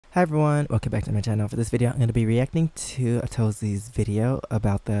Hi everyone, welcome back to my channel. For this video, I'm going to be reacting to Atosi's video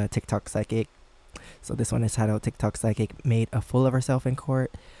about the TikTok psychic. So this one is titled TikTok Psychic Made a Fool of Herself in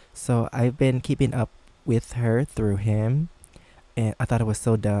Court. So I've been keeping up with her through him, and I thought it was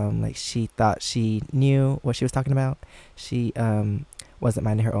so dumb. Like, she thought she knew what she was talking about. She wasn't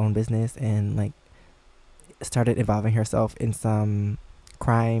minding her own business and like started involving herself in some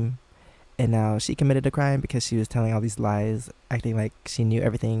crime. And now she committed a crime because she was telling all these lies, acting like she knew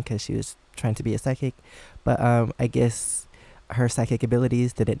everything because she was trying to be a psychic. But I guess her psychic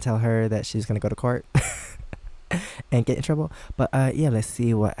abilities didn't tell her that she was going to go to court and get in trouble. But yeah, let's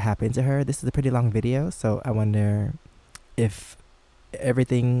see what happened to her. This is a pretty long video, so I wonder if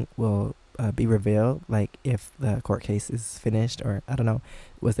everything will be revealed, like if the court case is finished, or I don't know,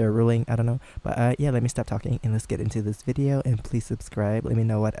 was there a ruling? I don't know. But yeah, let me stop talking and let's get into this video, and please subscribe. Let me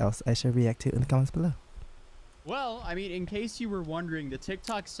know what else I should react to in the comments below. Well, I mean, in case you were wondering, the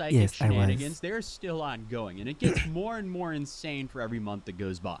TikTok psychic shenanigans, they're still ongoing, and it gets more and more insane for every month that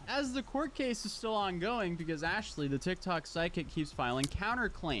goes by. As the court case is still ongoing because Ashley, the TikTok psychic, keeps filing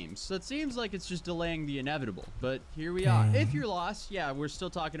counterclaims, so it seems like it's just delaying the inevitable. But here we are. If you're lost, yeah, we're still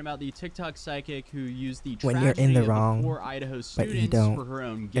talking about the TikTok psychic who used the tragedy of the poor Idaho students for her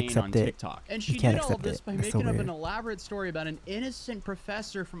own gain on TikTok. And she did all of this by making up an elaborate story about an innocent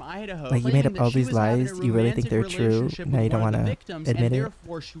professor from Idaho. Like, you made up all these lies, you really think they're true? Now you don't want to admit it.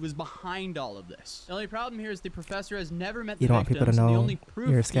 Therefore, she was behind all of this. The only problem here is the professor has never met the victims. You don't want people to know the only proof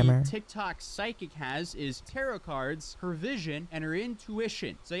you're a scammer. The TikTok psychic has is tarot cards, her vision, and her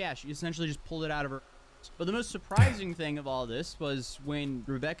intuition. So yeah, she essentially just pulled it out of her. But the most surprising thing of all this was when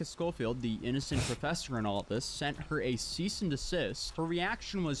Rebecca Schofield, the innocent professor in all of this, sent her a cease and desist. Her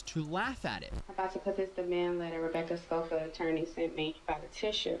reaction was to laugh at it. I'm about to put this demand letter Rebecca Schofield attorney sent me by the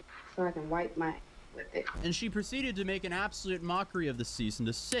tissue so I can wipe my with it. And she proceeded to make an absolute mockery of the cease and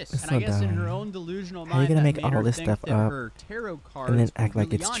desist. It's and so I guess dumb. in her own delusional mind, how are you gonna make all this stuff up her tarot cards and then act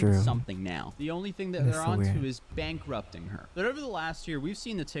like it's true? Something now. The only thing that they're onto is bankrupting her. But over the last year, we've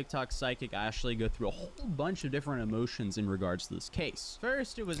seen the TikTok psychic Ashley go through a whole bunch of different emotions in regards to this case.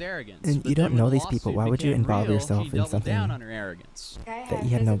 First, it was arrogance. And you don't know these people. Why would you involve yourself in something down on her arrogance that you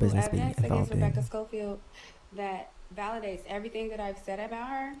had no business being involved in? Rebecca Schofield that validates everything that I've said about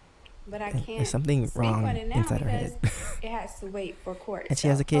her. But I can't. There's something wrong inside her head. It has to wait for court. And she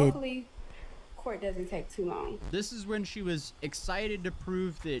has a kid. Hopefully, court doesn't take too long. This is when she was excited to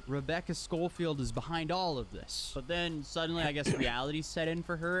prove that Rebecca Schofield is behind all of this. But then suddenly, I guess, reality set in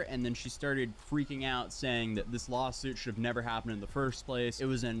for her, and then she started freaking out, saying that this lawsuit should have never happened in the first place. It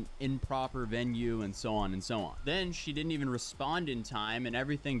was an improper venue, and so on and so on. Then she didn't even respond in time, and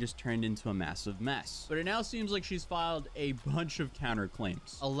everything just turned into a massive mess. But it now seems like she's filed a bunch of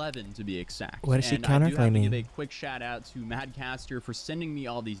counterclaims, 11 to be exact. What is she counterclaiming? I do have to give a quick shout out to Madcaster for sending me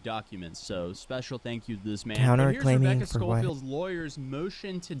all these documents. So special thank you to this man. Counterclaiming here's Rebecca for Schofield's what? lawyer's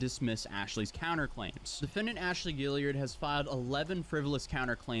motion to dismiss Ashley's counterclaims. Defendant Ashley Gilliard has filed 11 frivolous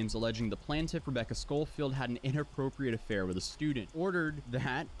counterclaims alleging the plaintiff Rebecca Schofield had an inappropriate affair with a student, ordered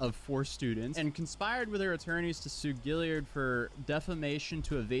that of 4 students, and conspired with her attorneys to sue Gilliard for defamation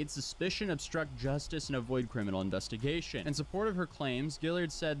to evade suspicion, obstruct justice, and avoid criminal investigation. In support of her claims,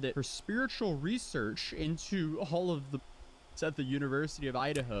 Gilliard said that her spiritual research into all of the at the University of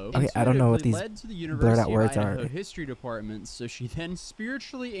Idaho. Okay, I don't know what these led to the blurred out University words of Idaho are. history department, so she then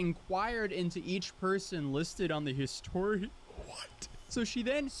spiritually inquired into each person listed on the So she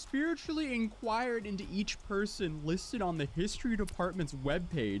then spiritually inquired into each person listed on the history department's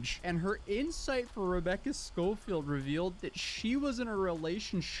webpage, and her insight for Rebecca Schofield revealed that she was in a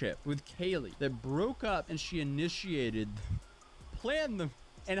relationship with Kaylee that broke up, and she initiated, planned them,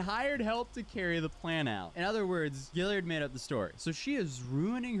 and hired help to carry the plan out. In other words, Gilliard made up the story. So she is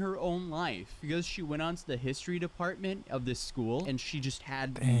ruining her own life because she went on to the history department of this school, and she just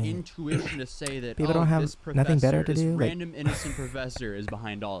had the intuition to say that people don't have this nothing better to do. Random innocent professor is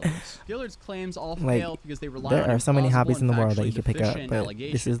behind all of this. Gilliard's claims all failed because they rely there on are so many hobbies in the world that you could could pick up, but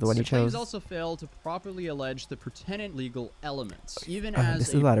this is the one you chose. Claims also failed to properly allege the pertinent legal elements. Even this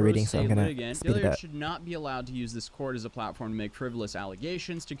is a lot of reading, so I'm gonna speed it up. Gilliard should not be allowed to use this court as a platform to make frivolous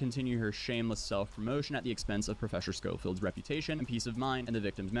allegations, to continue her shameless self-promotion at the expense of Professor Schofield's reputation and peace of mind and the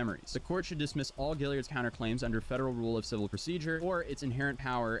victim's memories. The court should dismiss all Gilliard's counterclaims under Federal Rule of Civil Procedure or its inherent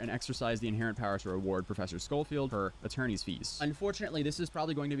power, and exercise the inherent power to reward Professor Schofield her attorney's fees. Unfortunately, this is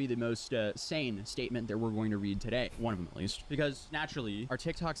probably going to be the most sane statement that we're going to read today, one of them at least, because naturally, our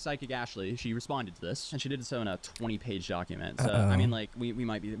TikTok psychic Ashley, she responded to this, and she did so in a 20-page document. So, I mean, like,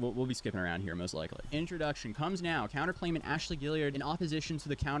 we'll be skipping around here most likely. Introduction comes now. Counterclaimant Ashley Gilliard, in opposition to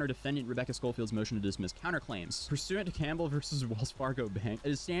the counter-defendant Rebecca Schofield's motion to dismiss counterclaims. Pursuant to Campbell versus Wells Fargo Bank, it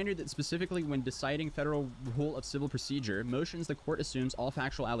is standard that specifically when deciding federal rule of civil procedure, motions the court assumes all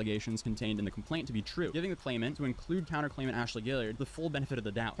factual allegations contained in the complaint to be true, giving the claimant, to include counterclaimant Ashley Gilliard, the full benefit of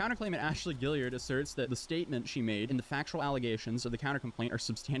the doubt. Counterclaimant Ashley Gilliard asserts that the statement she made in the factual allegations of the countercomplaint are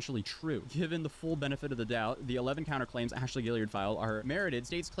substantially true. Given the full benefit of the doubt, the 11 counterclaims Ashley Gilliard filed are merited.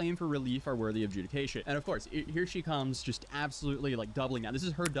 State's claim for relief are worthy of adjudication. And of course, here she comes, just absolutely like doubling down. This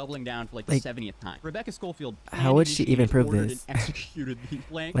is her doubling down for like the 70th time. Rebecca Schofield. How would she even prove this? Executed the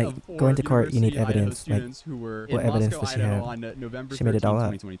blank like of 4 going to court, you need University Idaho evidence. students Like, who were what in evidence Moscow, does she Idaho have? on November She made 13, it all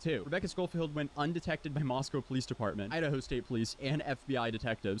up. 2022. Rebecca Schofield went undetected by Moscow Police Department, Idaho State Police, and FBI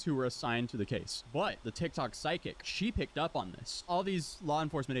detectives who were assigned to the case. But the TikTok psychic, she picked up on this. All these law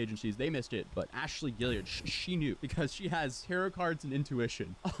enforcement agencies, they missed it, but Ashley Gilliard, she knew because she has tarot cards and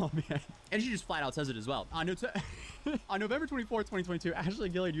intuition. Oh man. And she just flat out says it as well. On November 24, 2022, Ashley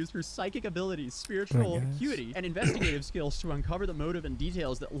Gilliard used her psychic abilities, spiritual acuity, and investigative skills to uncover the motive and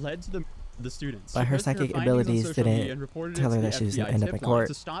details that led to the students. But her psychic abilities didn't tell her that she was going to end up in court.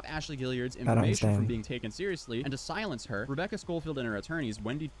 To stop Ashley Gilliard's information from being taken seriously and to silence her, Rebecca Schofield and her attorneys,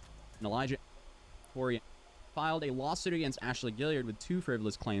 Wendy and Elijah Corey, filed a lawsuit against Ashley Gilliard with 2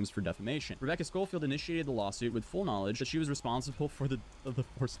 frivolous claims for defamation. Rebecca Schofield initiated the lawsuit with full knowledge that she was responsible for the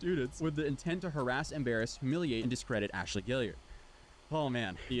 4 students with the intent to harass, embarrass, humiliate, and discredit Ashley Gilliard. Oh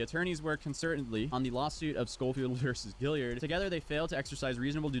man. The attorneys worked concertedly on the lawsuit of Schofield versus Gilliard. Together, they failed to exercise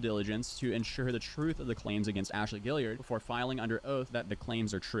reasonable due diligence to ensure the truth of the claims against Ashley Gilliard before filing under oath that the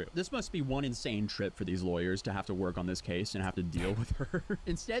claims are true. This must be one insane trip for these lawyers to have to work on this case and have to deal with her.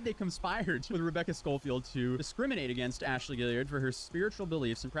 Instead, they conspired with Rebecca Schofield to discriminate against Ashley Gilliard for her spiritual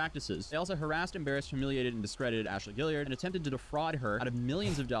beliefs and practices. They also harassed, embarrassed, humiliated, and discredited Ashley Gilliard and attempted to defraud her out of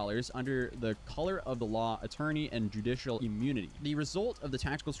millions of dollars under the color of the law, attorney, and judicial immunity. The result of the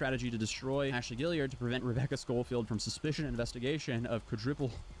tactical strategy to destroy Ashley Gilliard to prevent Rebecca Schofield from suspicion and investigation of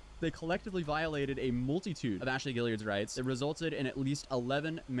quadruple. They collectively violated a multitude of Ashley Gilliard's rights. It resulted in at least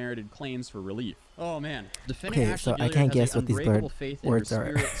 11 merited claims for relief. Oh man. Defendant Ashley Gilliard I can't guess what these faith words in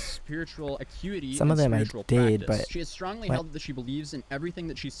her are. Spiritual acuity. Some of them I did, but she has strongly held that she believes in everything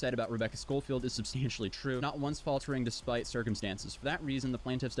that she said about Rebecca Schofield is substantially true, not once faltering despite circumstances. For that reason, the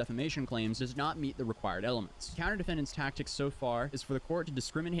plaintiff's defamation claims does not meet the required elements. Counter-defendant's tactics so far is for the court to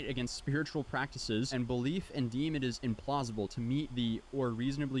discriminate against spiritual practices and belief and deem it is implausible to meet the or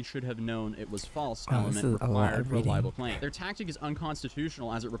reasonably should have known it was false element required for a liable claim. Their tactic is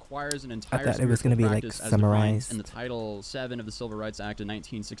unconstitutional as it requires an entire I thought it was going to be like summarized in the Title 7 of the Civil Rights Act of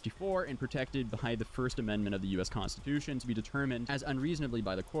 1964 and protected by the First Amendment of the U.S. Constitution to be determined as unreasonably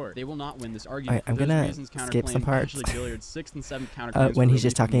by the court. They will not win this argument. I'm gonna skip some parts. Ashley Gilliard's 6th and 7th counterclaims when he's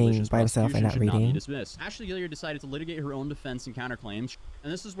just talking by himself and not reading. Ashley Gilliard decided to litigate her own defense and counterclaims,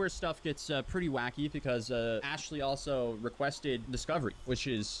 and this is where stuff gets pretty wacky because Ashley also requested discovery, which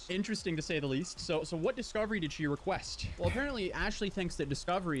is interesting to say the least. So what discovery did she request? Well, apparently Ashley thinks that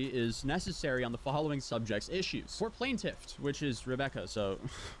discovery is necessary on the following subjects issues. For plaintiff, which is Rebecca, so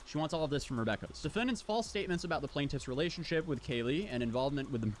she wants all of this from Rebecca. Defendant's false statements about the plaintiff's relationship with Kaylee and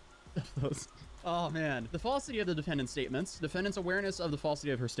involvement with those. Oh man. The falsity of the defendant's statements, defendant's awareness of the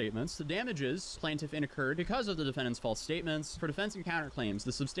falsity of her statements, the damages plaintiff incurred because of the defendant's false statements, for defense and counterclaims,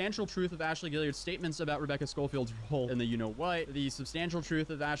 the substantial truth of Ashley Gilliard's statements about Rebecca Schofield's role in the you-know-what, the substantial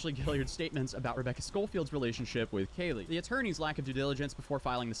truth of Ashley Gilliard's statements about Rebecca Schofield's relationship with Kaylee, the attorney's lack of due diligence before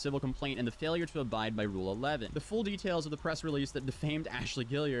filing the civil complaint, and the failure to abide by Rule 11, the full details of the press release that defamed Ashley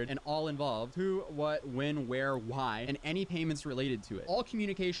Gilliard and all involved, who, what, when, where, why, and any payments related to it. All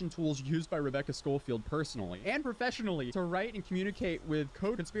communication tools used by Rebecca Schofield personally and professionally to write and communicate with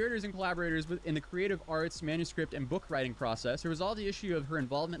co-conspirators and collaborators in the creative arts, manuscript, and book writing process to resolve the issue of her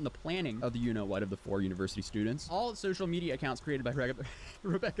involvement in the planning of the you-know-what of the 4 university students. All social media accounts created by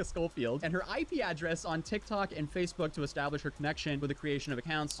Rebecca Schofield and her IP address on TikTok and Facebook to establish her connection with the creation of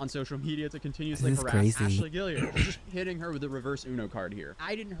accounts on social media to continuously harass Ashley Gilliard. Just hitting her with the reverse Uno card here.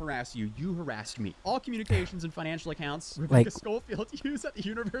 I didn't harass you, you harassed me. All communications and financial accounts Rebecca Schofield used at the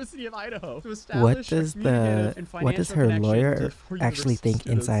University of Idaho to establish what does her lawyer actually think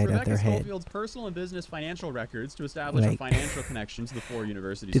inside of their head? Schofield's personal and business financial records to establish a financial connection to the 4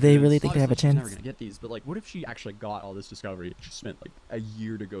 university do students. They really think they have a chance? She's never gonna get these, but like, what if she actually got all this discovery? She spent like a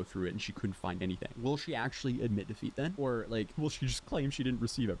year to go through it and she couldn't find anything. Will she actually admit defeat then? Or like, will she just claim she didn't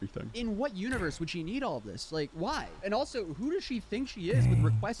receive everything? In what universe would she need all of this? Like, why? And also, who does she think she is with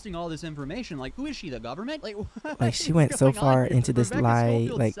requesting all this information? Like, who is she, the government? Like, she went so far into this lie.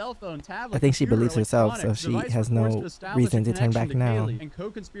 Like, cell phone, tablet, I think think she computer believes herself, so electronics she device has were forced no establish reason a to turn connection back now. Kaylee and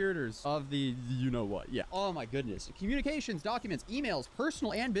co-conspirators of the you-know-what. Yeah. Oh, my goodness. Communications, documents, emails,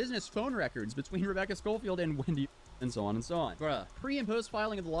 personal and business phone records between Rebecca Schofield and Wendy, and so on and so on. Bruh. Pre- and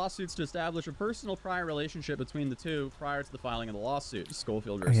post-filing of the lawsuits to establish a personal prior relationship between the two prior to the filing of the lawsuit.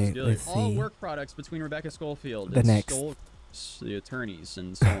 Schofield versus Okay, Gilead. let's All see. work products between Rebecca Schofield The and next. the attorneys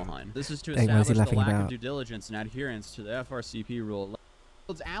and so on. This is to Hey, what is he establish the laughing lack about? of due diligence and adherence to the FRCP rule.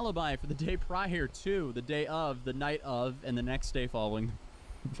 Its alibi for the day prior to, the day of, the night of, and the next day following.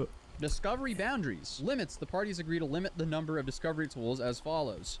 Discovery boundaries. Limits. The parties agree to limit the number of discovery tools as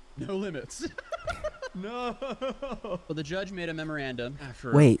follows. No limits. No. But the judge made a memorandum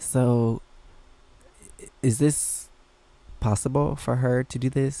after... Wait, so is this possible for her to do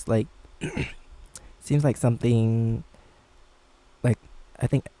this? Like, seems like something, like, I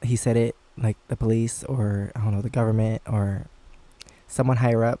think he said it, like the police or, I don't know, the government or someone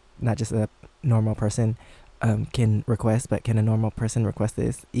higher up, not just a normal person, can request, but can a normal person request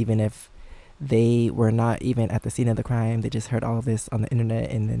this even if they were not even at the scene of the crime? They just heard all of this on the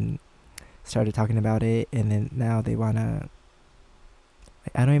internet and then started talking about it, and then now they wanna,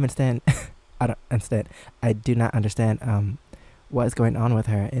 like, I don't even understand. I don't understand. I do not understand what is going on with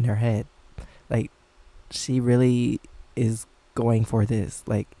her in her head. Like, she really is going for this.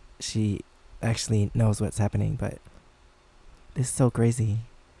 Like, she actually knows what's happening, but this is so crazy.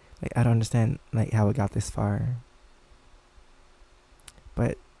 Like, I don't understand, like, how it got this far.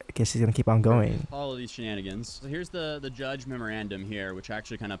 But I guess she's gonna keep on going. All of these shenanigans. So here's the judge memorandum here, which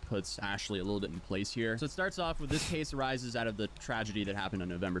actually kind of puts Ashley a little bit in place here. So it starts off with, this case arises out of the tragedy that happened on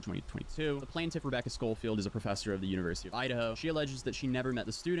November 2022. The plaintiff, Rebecca Schofield, is a professor of the University of Idaho. She alleges that she never met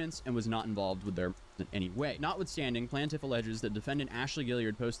the students and was not involved with their in any way. Notwithstanding, plaintiff alleges that defendant Ashley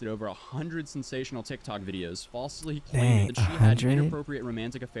Gilliard posted over 100 sensational TikTok videos, falsely claiming that she had an inappropriate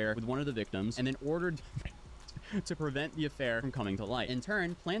romantic affair with one of the victims, and then ordered to prevent the affair from coming to light. In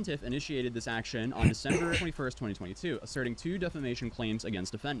turn, plaintiff initiated this action on December 21st, 2022, asserting 2 defamation claims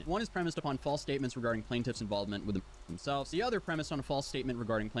against defendant. One is premised upon false statements regarding plaintiff's involvement with themselves. The other premised on a false statement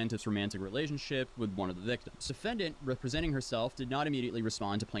regarding plaintiff's romantic relationship with one of the victims. Defendant, representing herself, did not immediately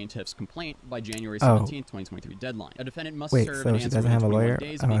respond to plaintiff's complaint by January 17th, 2023 deadline. A defendant must serve an answer within 21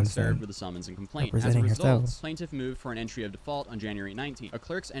 days of being served with a summons and complaint. As a result, plaintiff moved for an entry of default on January 19th. A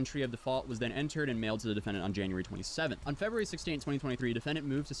clerk's entry of default was then entered and mailed to the defendant on January 27th. On February 16, 2023, defendant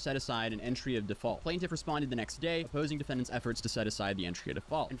moved to set aside an entry of default. Plaintiff responded the next day, opposing defendant's efforts to set aside the entry of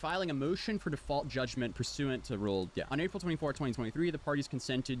default and filing a motion for default judgment pursuant to Rule D. On April 24, 2023, the parties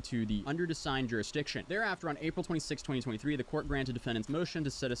consented to the undersigned jurisdiction. Thereafter, on April 26, 2023, the court granted defendant's motion to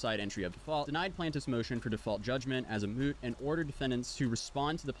set aside entry of default, denied plaintiff's motion for default judgment as a moot, and ordered defendants to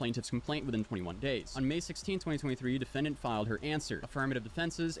respond to the plaintiff's complaint within 21 days. On May 16, 2023, defendant filed her answer, affirmative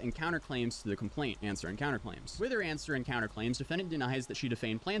defenses, and counterclaims to the complaint, answer and counterclaims. With her answer and counterclaims, defendant denies that she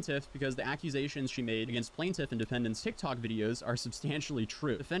defamed plaintiff because the accusations she made against plaintiff and defendant's TikTok videos are substantially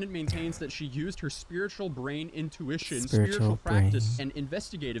true. Defendant maintains that she used her spiritual brain intuition, spiritual practice, and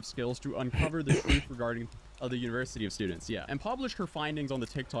investigative skills to uncover the truth regarding the University of Students, and published her findings on the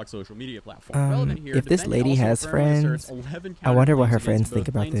TikTok social media platform. Relevant here, if this lady has friends, I wonder what her friends think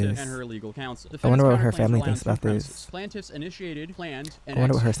about this. And her legal counsel. I wonder what her family thinks about this. Plaintiffs initiated, planned, and I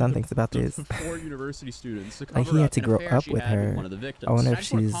wonder what her son thinks about this. 4 university students to Like, cover he had up to an grow affair up she with had her. one of the victims. I wonder And if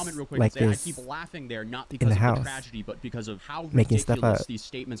just wanna she's comment real quick like and say, this I keep laughing there, not in because the of house, the tragedy, but because of how making stuff ridiculous up. these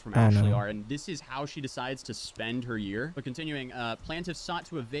statements from I don't Ashley know. are. And this is how she decides to spend her year. But continuing, plaintiffs sought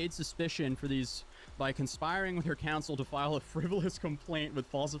to evade suspicion for these by conspiring with her counsel to file a frivolous complaint with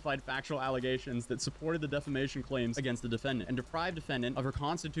falsified factual allegations that supported the defamation claims against the defendant and deprived defendant of her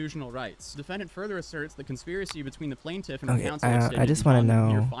constitutional rights. Defendant further asserts the conspiracy between the plaintiff and her counsel I just want to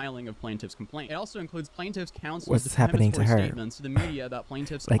know filing of plaintiff's complaint. It also includes plaintiff's counsel's what's happening to her, statements to the media about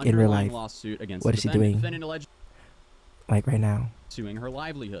plaintiff's like in real life. lawsuit against What the is she defendant. doing? Defendant alleged like right now? Suing her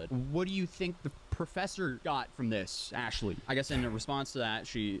livelihood. What do you think the professor got from this, Ashley? I guess in response to that,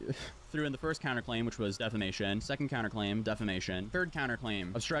 she threw in the first counterclaim, which was defamation. Second counterclaim, defamation. Third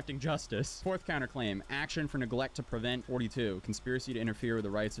counterclaim, obstructing justice. Fourth counterclaim, action for neglect to prevent. 42, conspiracy to interfere with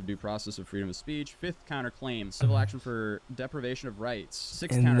the rights of due process of freedom of speech. Fifth counterclaim, civil action for deprivation of rights.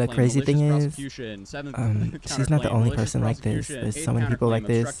 Sixth And counterclaim, the crazy thing is, prosecution. Seventh she's not the counterclaim, only malicious person like this. prosecution. There's so Eighth many people like counterclaim,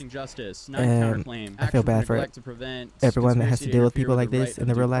 this. obstructing justice. Ninth counterclaim, I feel bad for neglect to prevent. everyone that has to Conspiracy deal with interfere people like the this right in of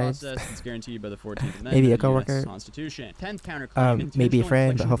their due real lives. process. It's guaranteed by the 14th Amendment Maybe a of the US coworker, Constitution. 10th counterclaim, maybe a intentional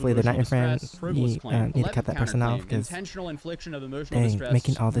friend, infliction but of hopefully they're not emotional certain friend, distress, frivolous you claim, need to cut that person off counterclaim, because intentional infliction of emotional dang, distress,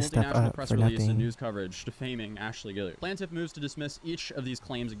 making all this stuff multinational up press for release, and nothing. news coverage defaming Ashley Gillard. Plaintiff moves to dismiss each of these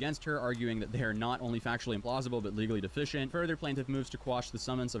claims against her, arguing that they are not only factually implausible but legally deficient. Further, plaintiff moves to quash the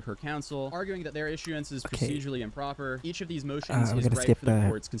summons of her counsel, arguing that their issuance is procedurally improper. Each of these motions is ripe for the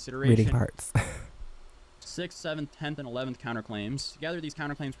court's consideration. Reading parts. 6th, 7th, 10th, and 11th counterclaims. Together, these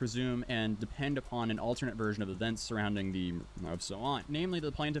counterclaims presume and depend upon an alternate version of events surrounding the of so on. Namely,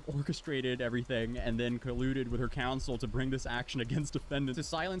 the plaintiff orchestrated everything and then colluded with her counsel to bring this action against defendants to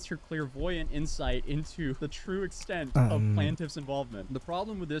silence her clairvoyant insight into the true extent of plaintiff's involvement. The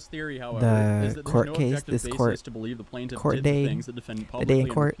problem with this theory, however, is that there's no objective basis to believe the plaintiff did the things the defendant publicly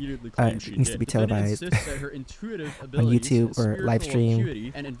and repeatedly claimed she needs did. to be The defendant televised insists that her intuitive on abilities, YouTube or live stream,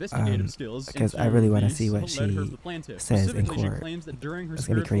 acuity, and investigative skills because I really want to see what led her she to the plaintiff. says in Specifically, court. she claims that during her That's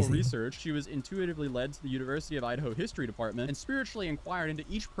gonna be spiritual crazy. research, she was intuitively led to the University of Idaho History Department and spiritually inquired into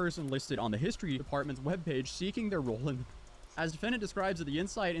each person listed on the History Department's webpage seeking their role in the... As defendant describes it, the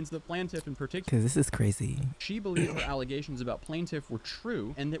insight into the plaintiff in particular, because this is crazy. she believed her allegations about plaintiff were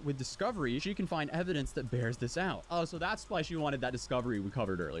true, and that with discovery, she can find evidence that bears this out. Oh, so that's why she wanted that discovery we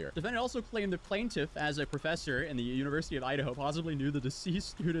covered earlier. Defendant also claimed that plaintiff, as a professor in the University of Idaho, possibly knew the deceased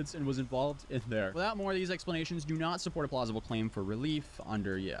students and was involved in there. Without more, these explanations do not support a plausible claim for relief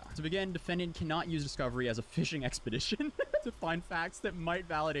under, To begin, defendant cannot use discovery as a fishing expedition to find facts that might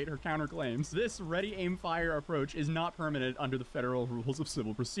validate her counterclaims. This ready, aim, fire approach is not permanent under the federal rules of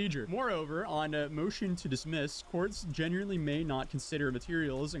civil procedure. Moreover, on a motion to dismiss, courts genuinely may not consider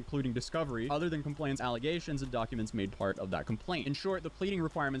materials, including discovery, other than complainant's allegations and documents made part of that complaint. In short, the pleading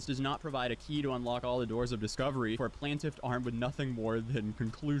requirements does not provide a key to unlock all the doors of discovery for a plaintiff armed with nothing more than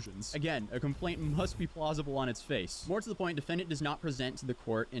conclusions. Again, a complaint must be plausible on its face. More to the point, defendant does not present to the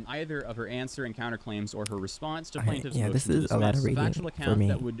court in either of her answer and counterclaims or her response to plaintiff's motion this to is dismiss a lot of a reading factual for account me.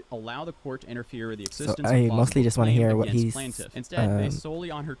 that would allow the court to interfere with the existence So I of mostly just want to hear what he's Instead, based solely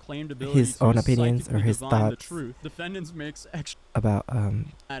on her claimed ability his to own opinions or psychically his divine the thoughts truth. Defendants makes extra about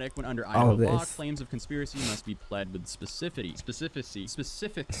when under all Idaho of law, this. claims of conspiracy must be pled with specificity.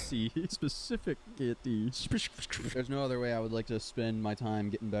 There's no other way I would like to spend my time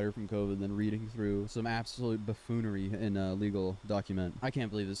getting better from COVID than reading through some absolute buffoonery in a legal document. I can't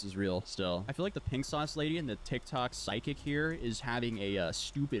believe this is real still. I feel like the pink sauce lady and the TikTok psychic here is having a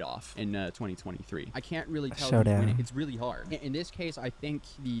stupid off in 2023. I can't really tell who's winning. It's really hard. In this case, I think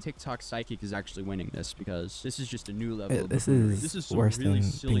the TikTok psychic is actually winning this because this is just a new level of buffoonery. This is some worse really than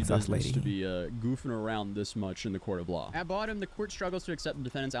silly pink sauce business lady. to be goofing around this much in the court of law. At bottom, the court struggles to accept the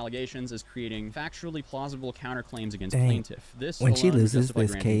defendant's allegations as creating factually plausible counterclaims against plaintiff. This When she alone would loses justify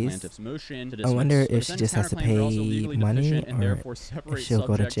this granting case, plaintiff's motion to I dismiss. wonder The if she just has to defendant's counterclaims are also pay legally money deficient and or therefore if separate she'll go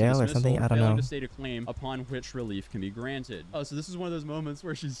to subject jail or dismissal, something. I don't failing know. to state a claim upon which relief can be granted. Oh, so this is one of those moments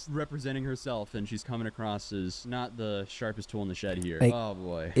where she's representing herself and she's coming across as not the sharpest tool in the shed here. Like, oh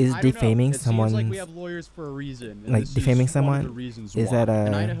boy. is I don't know. defaming It seems like someone's- we have lawyers for a reason. And like, this defaming is one of someone? the reasons Is why. that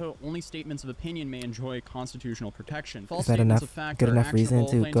In a- Idaho, only statements of opinion may enjoy constitutional protection. False Is that statements enough- of fact good are enough reason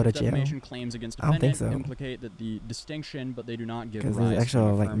actionable. to go to Plaintiff jail? defamation claims against I don't think defendant so. implicate that the distinction, but they do not give 'Cause rise there's actual, to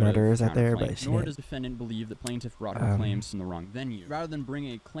an like, affirmative murderers out there, counterclaim. but Nor shit. does defendant believe that plaintiff brought her claims in the wrong venue. Rather than bring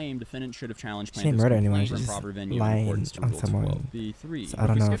a claim, defendant should have challenged She didn't plaintiff's murder anyone, complaint she's in just proper venue in lying accordance to on Rule someone. 12b3. So I don't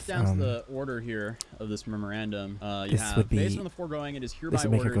If we know skip if, down to the order here of this memorandum, you this have, would be- based on the foregoing, it is hereby this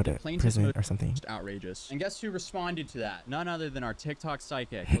would make her ordered go that to plaintiff's prison motion or something. is outrageous. And guess who responded to that? None other than our TikTok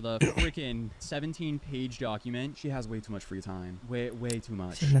psychic with a freaking 17-page document. She has way too much free time. Way too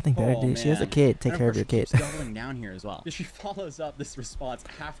much. She has nothing better to do. She has a kid. Take And care of your kid. She keeps doubling down here as well. She follows up this response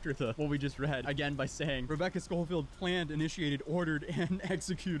after what we just read again by saying Rebecca Schofield planned, initiated, ordered, and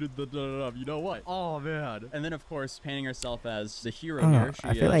executed the you know what? Oh man! And then of course painting herself as the hero here.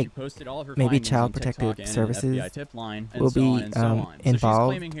 I feel like she posted all of her maybe findings Child on TikTok Protective and Services an FBI tip line and will so be on and so on. So she's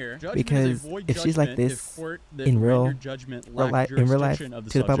involved claiming here, judgment because is a void if she's like judgment this court that in real rendered judgment lacked in real life jurisdiction of the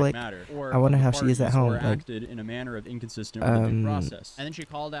to the subject public, matter, or I wonder of the how she is at parties, home. or Like, acted in a manner of inconsistent with the due process. And then she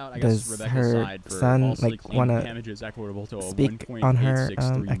called out, I guess, does Rebecca's her side for son, falsely like, claiming wanna damages equitable to a speak on her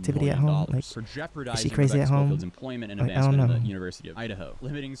 $1.863 activity at million home? Like, for is jeopardizing she crazy Rebecca at home? Schofield's employment and Like, I don't advancement at know. the University of Idaho,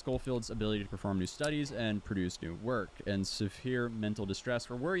 limiting Schofield's ability to perform new studies and produce new work, and severe mental distress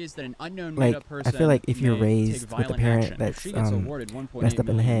for worries that an unknown Like, made-up person I feel like if you're may raised take with a violent parent action. If that's she gets awarded $1.8 messed up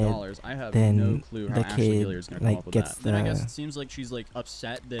in the million, head, I have then no clue how the Ashley kid, Gilliard is going to like, come up with gets that. Then I guess the- it seems like she's like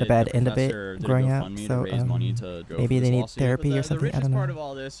upset that the bad end of it professor did a growing up, GoFundMe so, to raise money to go maybe for they this need lawsuit. therapy But or the something, I richest don't know. part of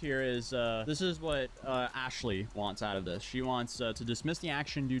all this here is this is what Ashley wants out of this. She wants to dismiss the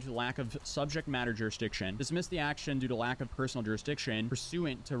action due to lack of subject matter jurisdiction, dismiss the action due to lack of personal jurisdiction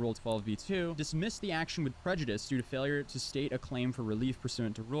pursuant to Rule 12b2, dismiss the action with prejudice due to failure to state a claim for relief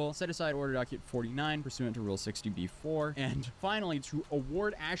pursuant to rule, set aside order docket 49 pursuant to rule 60b-4, and finally to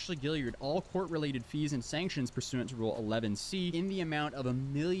award Ashley Gilliard all court-related fees and sanctions pursuant to rule 11c in the amount of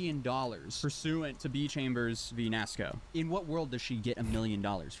 $1 million pursuant to B. Chambers v. NASCO. In what world does she get $1 million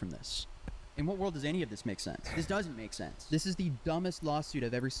from this? In what world does any of this make sense? This doesn't make sense. This is the dumbest lawsuit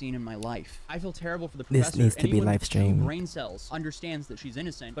I've ever seen in my life. I feel terrible for the professor. This needs to be live streamed. Brain cells understands that she's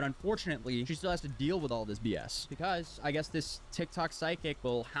innocent, but unfortunately, she still has to deal with all this BS because I guess this TikTok psychic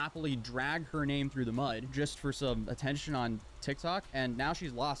will happily drag her name through the mud just for some attention on TikTok, and now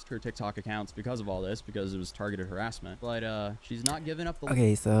she's lost her TikTok accounts because of all this, because it was targeted harassment. But she's not giving up the.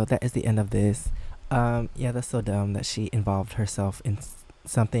 Okay, so that is the end of this. Yeah, that's so dumb that she involved herself in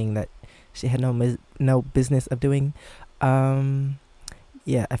something that she had no business of doing.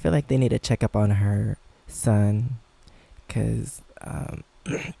 Yeah, I feel like they need to check up on her son, because I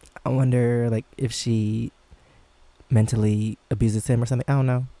wonder like if she mentally abuses him or something. I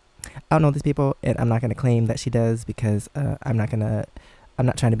don't know these people, and I'm not gonna claim that she does, because I'm not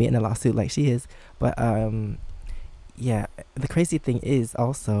trying to be in a lawsuit like she is. But yeah, the crazy thing is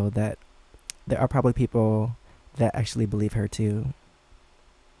also that there are probably people that actually believe her too.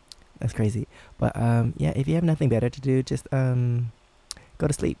 That's crazy. But yeah, if you have nothing better to do, just go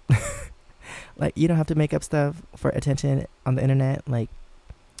to sleep. Like, you don't have to make up stuff for attention on the internet. Like,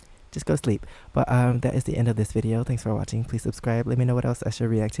 just go to sleep. But that is the end of this video. Thanks for watching. Please subscribe. Let me know what else I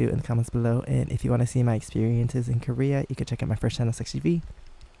should react to in the comments below. And if you want to see my experiences in Korea, you can check out my first channel, SEKSHI V.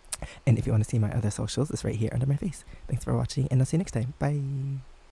 And if you want to see my other socials, it's right here under my face. Thanks for watching, and I'll see you next time. Bye.